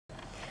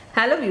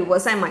Hello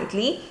viewers, I am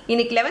Maitli. In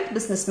 11th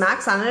Business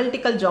Max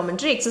Analytical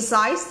Geometry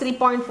exercise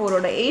 3.4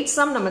 oda 8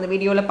 sum நம்ம இந்த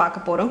வீடியோல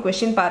பார்க்க போறோம்.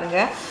 Question பாருங்க.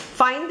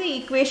 Find the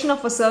equation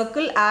of a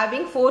circle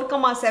having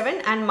 4,7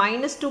 and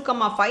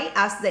 -2,5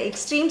 as the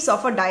extremes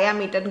of a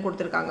diameter னு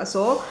கொடுத்திருக்காங்க.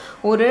 So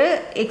ஒரு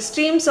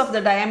extremes of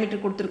the diameter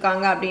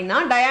கொடுத்திருக்காங்க அப்படினா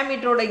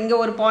diameterோட இங்க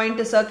ஒரு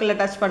பாயிண்ட் சர்க்கிள்ல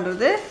டச்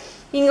பண்றது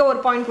இங்க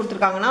ஒரு பாயிண்ட்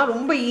கொடுத்திருக்காங்கன்னா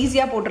ரொம்ப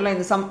ஈஸியா போட்டுறலாம்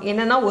இந்த சம்.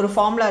 என்னன்னா ஒரு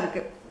ஃபார்முலா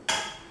இருக்கு.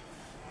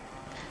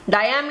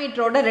 Diameter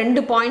ஓட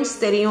ரெண்டு பாயிண்ட்ஸ்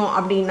தெரியும்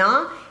அப்படினா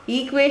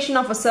ஈக்குவேஷன்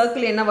ஆஃப் a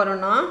circle என்ன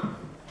வரும்னா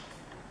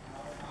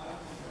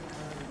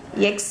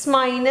x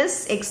minus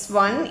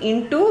x1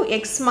 into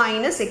x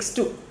minus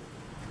x2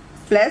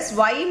 plus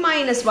y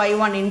minus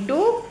y1 into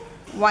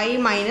y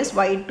minus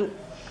y2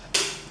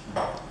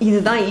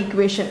 இதுதான்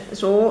ஈக்குவேஷன்.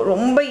 ஸோ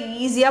ரொம்ப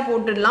ஈஸியாக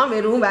போட்டுடலாம்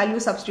வெறும்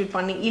வேல்யூ சப்ஸ்டியூட்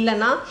பண்ணி.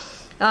 இல்லைன்னா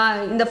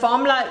இந்த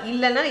ஃபார்முலா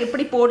இல்லைன்னா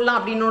எப்படி போடலாம்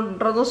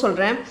அப்படின்றதும்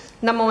சொல்கிறேன்.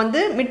 நம்ம வந்து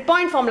மிட்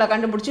பாயிண்ட் ஃபார்முலா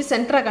கண்டுபிடிச்சி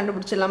சென்டரை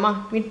கண்டுபிடிச்சிடலாமா?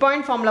 மிட்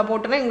பாயிண்ட் ஃபார்முலா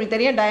போட்டோன்னா உங்களுக்கு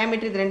தெரியும்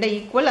டயாமீட்டர் இது ரெண்டே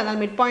ஈக்குவல். அதனால்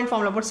மிட் பாயிண்ட்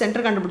ஃபார்முலா போட்டு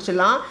சென்டர்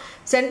கண்டுபிடிச்சிடலாம்.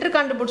 சென்டர்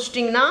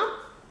கண்டுபிடிச்சிட்டிங்கன்னா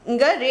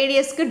இங்கே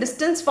ரேடியஸ்க்கு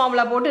டிஸ்டன்ஸ்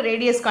ஃபார்முலா போட்டு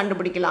ரேடியஸ்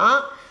கண்டுபிடிக்கலாம்.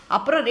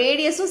 அப்புறம்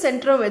ரேடியஸும்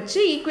சென்டரும் வச்சு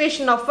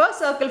equation of a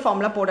circle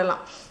formula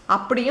போடலாம்.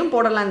 அப்படியும்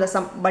போடலாம் இந்த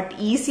சம். பட்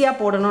ஈஸியாக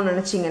போடணும்னு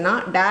நினச்சிங்கன்னா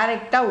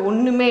டைரெக்டாக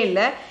ஒன்றுமே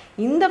இல்லை.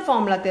 இந்த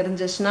ஃபார்முலா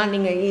தெரிஞ்சிச்சுன்னா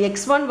நீங்கள்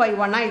x1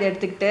 y1 இதை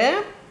எடுத்துக்கிட்டு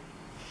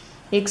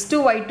x2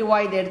 y2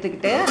 இதை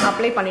எடுத்துக்கிட்டு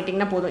அப்ளை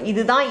பண்ணிட்டீங்கன்னா போதும்.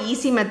 இதுதான்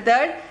ஈஸி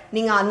மெத்தட்.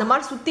 நீங்கள் அந்த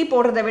மாதிரி சுற்றி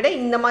போடுறத விட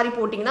இந்த மாதிரி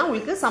போட்டிங்கன்னா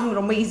உங்களுக்கு சம்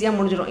ரொம்ப ஈஸியாக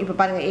முடிஞ்சிடும். இப்போ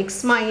பாருங்கள்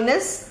x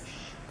minus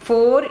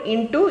 4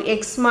 into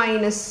x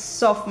minus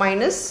of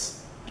minus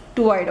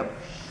 2 ஆகிடும்.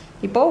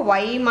 இப்போது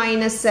y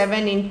minus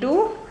 7 into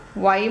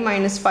y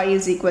minus 5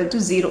 is equal to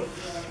 0.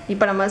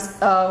 இப்போ நம்ம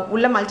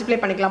உள்ள மல்டிப்ளை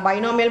பண்ணிக்கலாம்,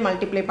 பைனாமியல்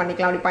மல்டிப்ளை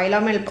பண்ணிக்கலாம். அப்படி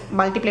பைனாமியல்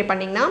மல்டிப்ளை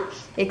பண்ணிங்கன்னா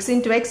x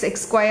into x x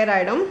square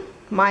ஆகிடும்.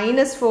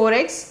 minus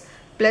 4x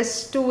plus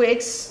 2x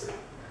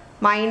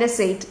minus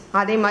 8.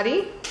 அதே மாதிரி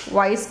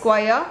y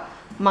square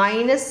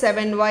minus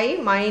 7y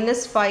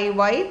minus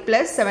 5y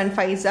plus 7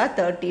 5s are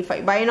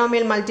 35.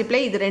 Binomial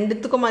multiply இது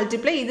ரெண்டுத்துக்கும்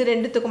மல்டிப்ளை இது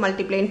ரெண்டுத்துக்கும்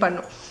மல்டிப்ளைன்னு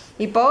பண்ணும்.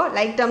 இப்போ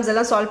லைக் டேர்ம்ஸ்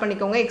எல்லாம் சால்வ்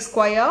பண்ணிக்கோங்க. x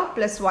square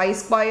plus y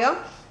square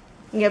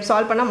இங்கே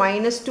சால்வ் பண்ணால்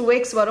minus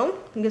 2x வரும்.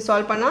 இங்கே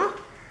சால்வ் பண்ணால்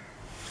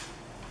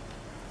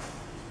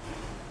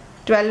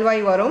 12y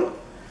வரும்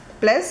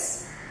plus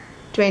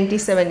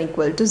 27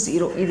 equal to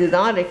 0.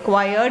 இதுதான்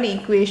required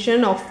equation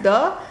of the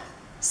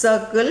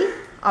circle.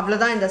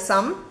 அவ்வளோதான் இந்த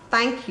sum.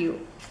 Thank you.